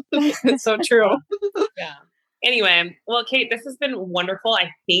sicko. It's so true. Yeah. Anyway, well, Kate, this has been wonderful. I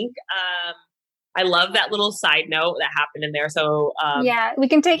think I love that little side note that happened in there. So yeah, we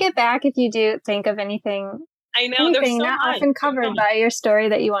can take it back if you do think of anything. I know anything there's so not much. often covered by your story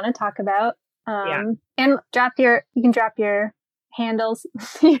that you want to talk about. And you can drop your handles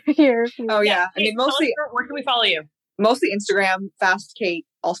here. Oh yeah, I mean mostly. Where can we follow you? Mostly Instagram, Fast Kate,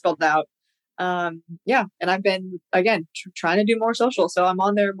 all spelled out. Yeah. And I've been, again, trying to do more social. So I'm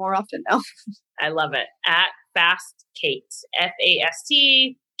on there more often now. I love it. At Fast Kate,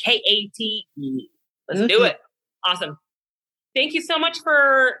 FastKate. Let's do it. Awesome. Thank you so much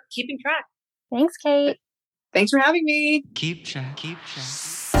for keeping track. Thanks, Kate. Thanks for having me. Keep track. Keep track.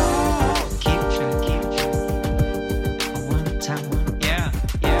 Keep track. Keep track. One time. Yeah.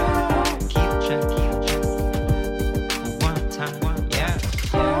 Yeah. Keep track. Keep track. One time. Yeah.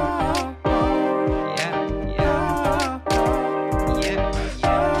 Yeah. Yeah. Yeah.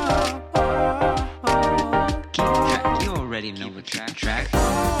 Keep track. You already know what keep track.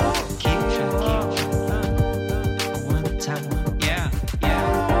 Keep track. Keep track. One time. Yeah.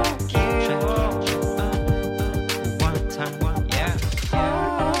 Yeah. Keep track. One time. Yeah.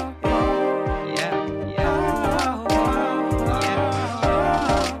 Yeah. Yeah.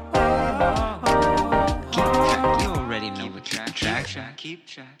 Keep track. You already know what track. Keep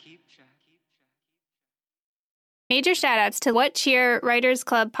track. Major shoutouts to What Cheer Writers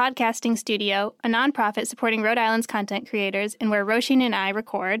Club Podcasting Studio, a nonprofit supporting Rhode Island's content creators and where Roshin and I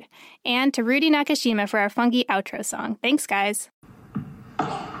record, and to Rudy Nakashima for our funky outro song. Thanks, guys.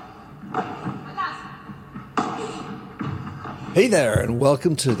 Hey there, and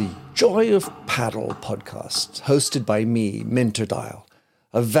welcome to the Joy of Paddle podcast, hosted by me, Minter Dial,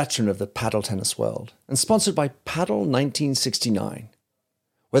 a veteran of the paddle tennis world, and sponsored by Paddle 1969.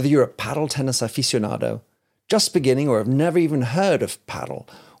 Whether you're a paddle tennis aficionado, just beginning, or have never even heard of paddle,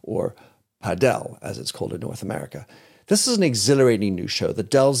 or padel, as it's called in North America, this is an exhilarating new show that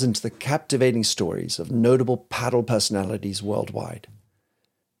delves into the captivating stories of notable paddle personalities worldwide.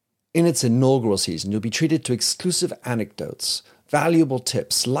 In its inaugural season, you'll be treated to exclusive anecdotes, valuable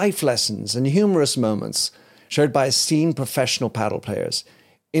tips, life lessons, and humorous moments shared by esteemed professional paddle players,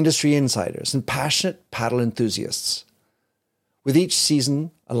 industry insiders, and passionate paddle enthusiasts. With each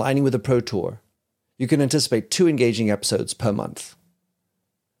season aligning with the Pro Tour, you can anticipate 2 engaging episodes per month.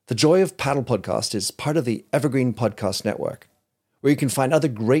 The Joy of Paddle podcast is part of the Evergreen Podcast Network, where you can find other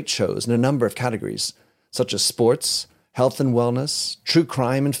great shows in a number of categories, such as sports, health and wellness, true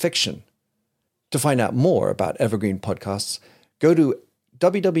crime, and fiction. To find out more about Evergreen Podcasts, go to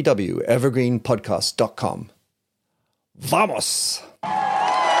www.evergreenpodcast.com. Vamos!